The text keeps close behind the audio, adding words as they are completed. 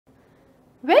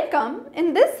Welcome.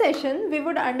 In this session, we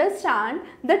would understand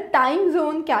the time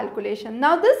zone calculation.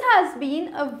 Now, this has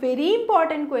been a very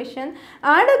important question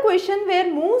and a question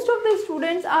where most of the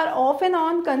students are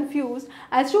often confused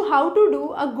as to how to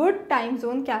do a good time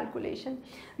zone calculation.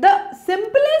 The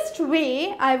simplest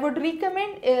way I would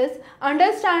recommend is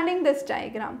understanding this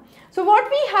diagram. So, what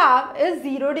we have is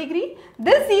 0 degree.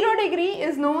 This 0 degree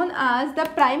is known as the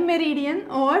prime meridian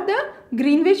or the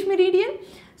Greenwich meridian.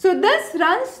 So, this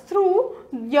runs through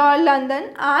your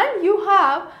London and you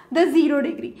have the 0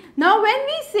 degree. Now, when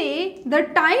we say the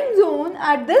time zone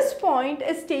at this point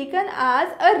is taken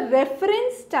as a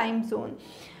reference time zone,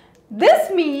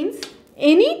 this means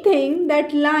anything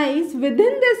that lies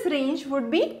within this range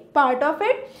would be part of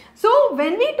it. So,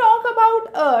 when we talk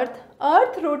about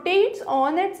Earth rotates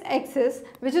on its axis,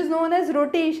 which is known as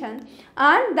rotation,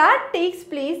 and that takes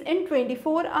place in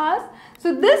 24 hours.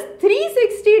 So, this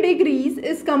 360 degrees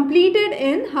is completed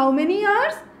in how many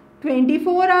hours?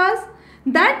 24 hours.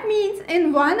 That means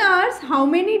in 1 hour, how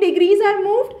many degrees are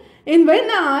moved? In 1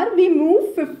 hour, we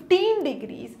move 15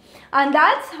 degrees. And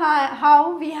that's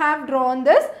how we have drawn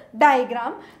this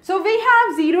diagram. So, we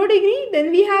have 0 degree,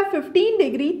 then we have 15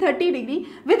 degree, 30 degree.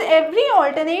 With every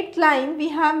alternate line, we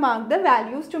have marked the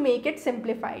values to make it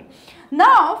simplified.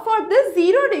 Now, for this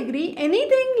 0 degree,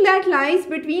 anything that lies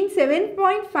between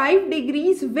 7.5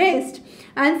 degrees west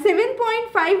and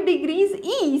 7.5 degrees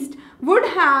east would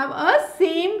have a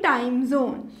same time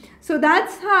zone. So,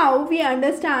 that's how we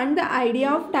understand the idea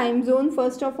of time zone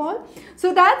first of all.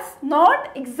 So, that's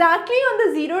not exactly on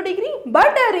the 0 degree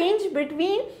but a range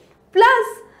between plus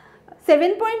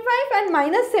 7.5 and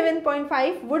minus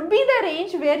 7.5 would be the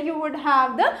range where you would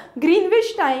have the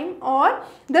Greenwich time or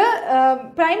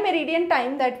the prime meridian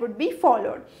time that would be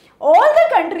followed. All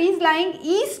the countries lying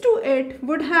east to it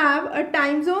would have a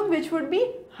time zone which would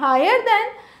be higher than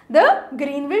the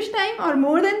Greenwich time or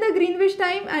more than the Greenwich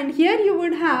time, and here you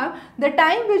would have the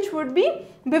time which would be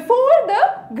before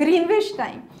the Greenwich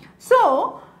time.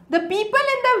 So, the people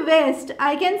in the west,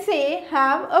 I can say,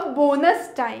 have a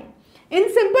bonus time. In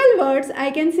simple words,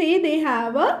 I can say they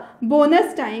have a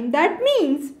bonus time. That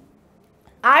means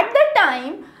at the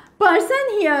time person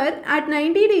here at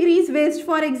 90 degrees west,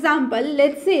 for example,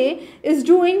 let's say is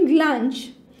doing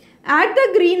lunch. At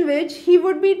the Greenwich, he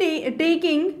would be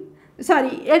taking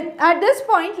at this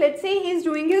point, let's say he is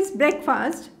doing his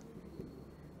breakfast.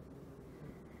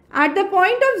 At the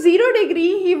point of 0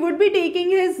 degree, he would be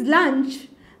taking his lunch,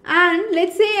 and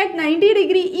let's say at 90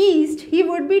 degree east, he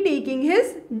would be taking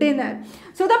his dinner.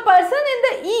 So, the person in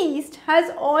the east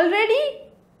is already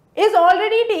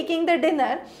taking the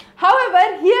dinner.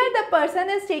 However, here the person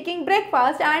is taking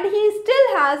breakfast and he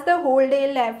still has the whole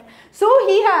day left. So,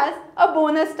 he has a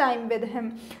bonus time with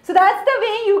him. So, that's the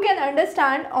way you can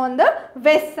understand on the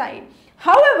west side.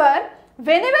 However,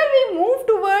 whenever we move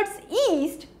towards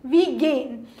east, we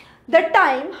gain the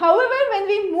time. However, when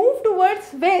we move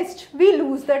towards west, we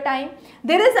lose the time.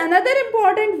 There is another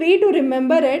important way to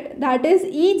remember it, that is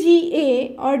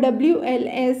EGA or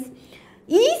WLS.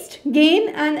 East, gain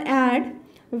and add,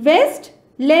 west,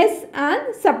 less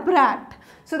and subtract.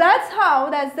 So, that's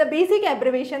the basic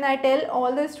abbreviation I tell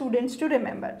all the students to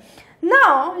remember.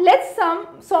 Now, let's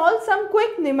solve some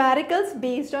quick numericals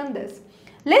based on this.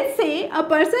 Let's say a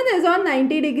person is on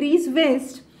 90 degrees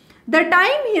west. The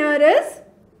time here is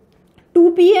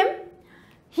 2 p.m.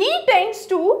 He tends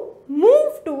to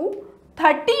move to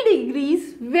 30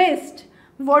 degrees west.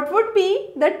 What would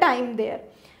be the time there?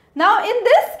 Now, in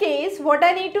this case, what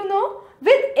I need to know,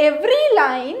 with every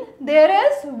line, there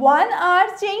is 1 hour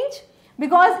change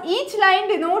because each line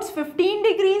denotes 15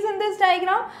 degrees in this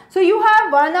diagram. So, you have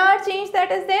 1 hour change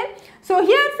that is there. So,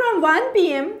 here from 1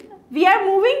 p.m., we are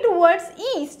moving towards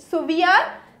east. So, we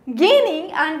are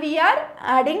gaining and we are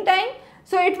adding time.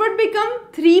 So, it would become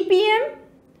 3 p.m.,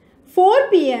 4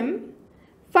 p.m.,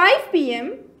 5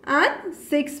 p.m. and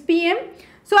 6 p.m.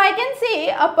 So, I can say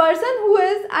a person who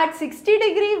is at 60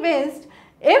 degree west,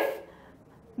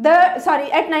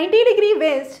 at 90 degree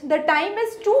west, the time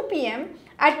is 2 p.m.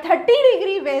 At 30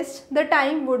 degree west, the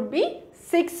time would be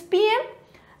 6 p.m.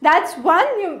 That's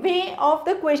one way of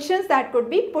the questions that could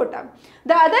be put up.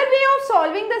 The other way of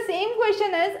solving the same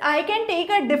question is I can take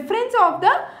a difference of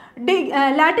the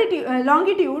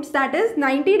longitudes, that is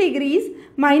 90 degrees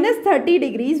minus 30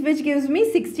 degrees, which gives me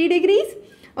 60 degrees.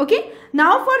 Okay.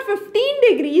 Now, for 15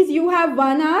 degrees, you have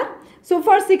 1 hour. So,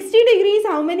 for 60 degrees,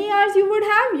 how many hours you would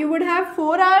have? You would have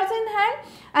 4 hours in hand,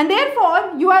 and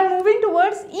therefore, you are moving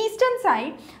towards eastern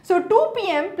side. So, 2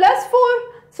 p.m. plus 4.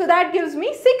 So, that gives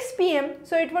me 6 p.m.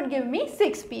 So, it would give me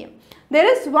 6 p.m. There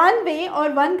is one way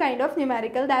or one kind of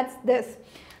numerical, that's this.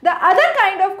 The other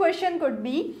kind of question could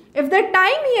be, if the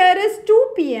time here is 2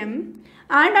 p.m.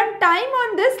 and time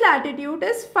on this latitude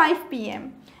is 5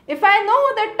 p.m. If I know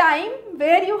the time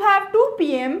where you have 2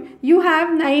 p.m., you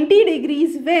have 90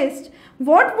 degrees west,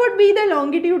 what would be the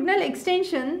longitudinal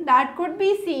extension that could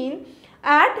be seen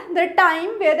at the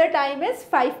time where the time is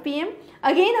 5 p.m.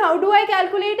 Again, how do I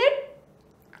calculate it?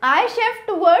 I shift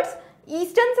towards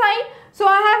eastern side. So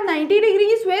I have 90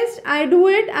 degrees west. I do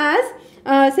it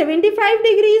as 75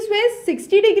 degrees west,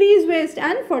 60 degrees west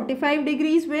and 45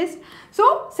 degrees west.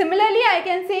 So similarly, I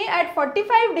can say at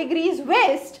 45 degrees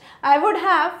west, I would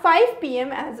have 5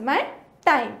 p.m. as my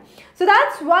time. So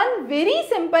that's one very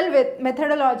simple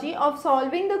methodology of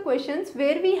solving the questions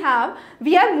where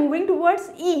we are moving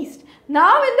towards east.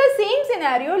 Now in the same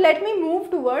scenario, let me move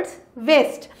towards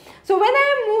west. So when I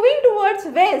am moving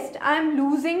towards west, I am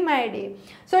losing my day.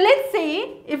 So let's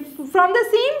say if from the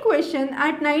same question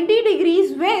at 90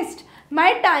 degrees west,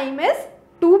 my time is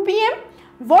 2 p.m.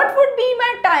 What would be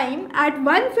my time at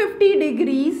 150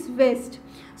 degrees west?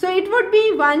 So it would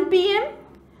be 1 p.m.,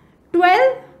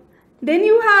 12, then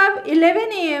you have 11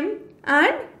 a.m.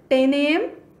 and 10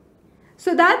 a.m.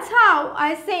 So that's how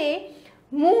I say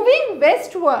moving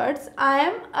westwards, I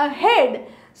am ahead.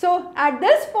 So at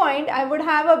this point, I would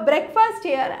have a breakfast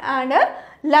here and a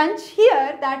lunch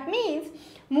here. That means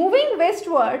moving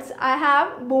westwards, I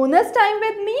have bonus time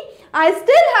with me. I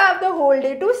still have the whole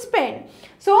day to spend.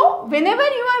 So whenever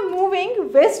you are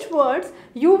moving westwards,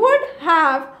 you would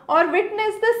have or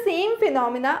witness the same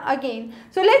phenomena again.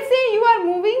 So let's say you are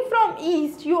moving from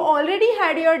east, you already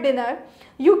had your dinner,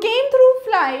 you came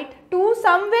through flight to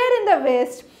somewhere in the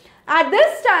west. At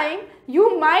this time,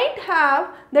 you might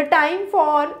have the time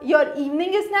for your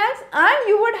evening snacks and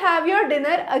you would have your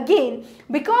dinner again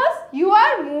because you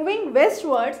are moving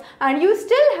westwards and you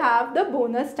still have the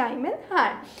bonus time in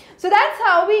hand. So that's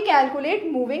how we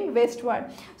calculate moving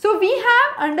westward. So we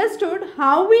have understood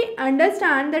how we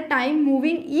understand the time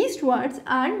moving eastwards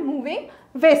and moving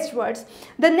westwards.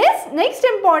 The next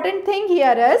important thing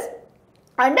here is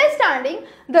understanding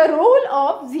the role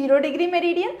of 0 degree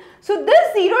meridian. So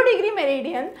this 0 degree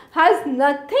meridian has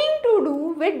nothing to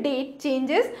do with date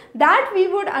changes, that we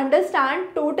would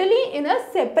understand totally in a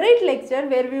separate lecture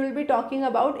where we will be talking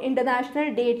about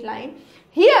international date line.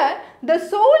 Here the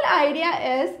sole idea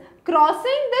is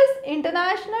crossing this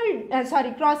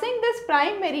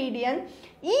prime meridian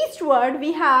eastward.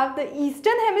 We have the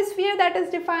eastern hemisphere that is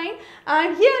defined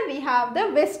and here we have the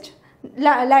west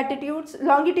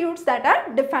longitudes that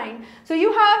are defined. So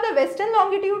you have the western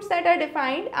longitudes that are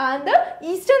defined and the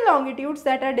eastern longitudes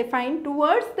that are defined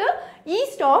towards the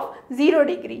east of 0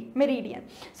 degree meridian.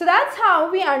 So that's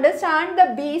how we understand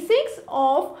the basics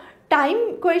of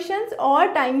time questions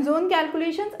or time zone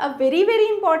calculations. A very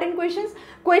important questions.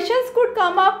 Questions could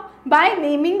come up by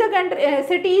naming the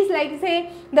cities, like say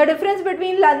the difference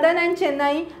between London and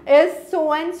Chennai is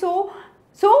so and so.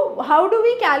 So how do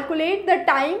we calculate the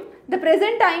time, the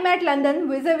present time at London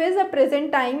vis-a-vis the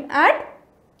present time at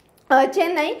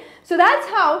Chennai? So that's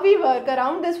how we work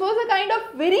around. This was a kind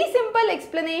of very simple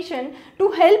explanation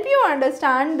to help you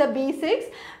understand the basics,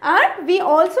 and we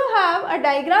also have a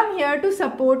diagram here to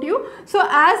support you. So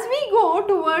as we go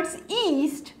towards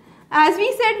east, as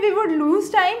we said, we would lose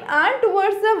time, and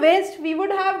towards the west we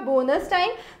would have bonus time.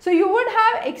 So you would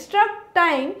have extra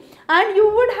time and you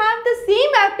would have the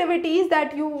same activities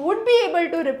that you would be able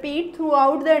to repeat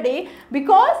throughout the day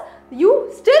because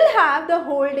you still have the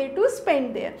whole day to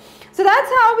spend there. So that's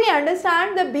how we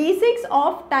understand the basics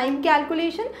of time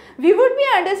calculation. We would be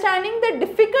understanding the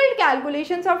difficult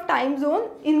calculations of time zone,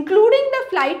 including the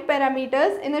flight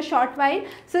parameters, in a short while.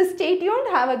 So stay tuned.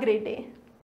 Have a great day.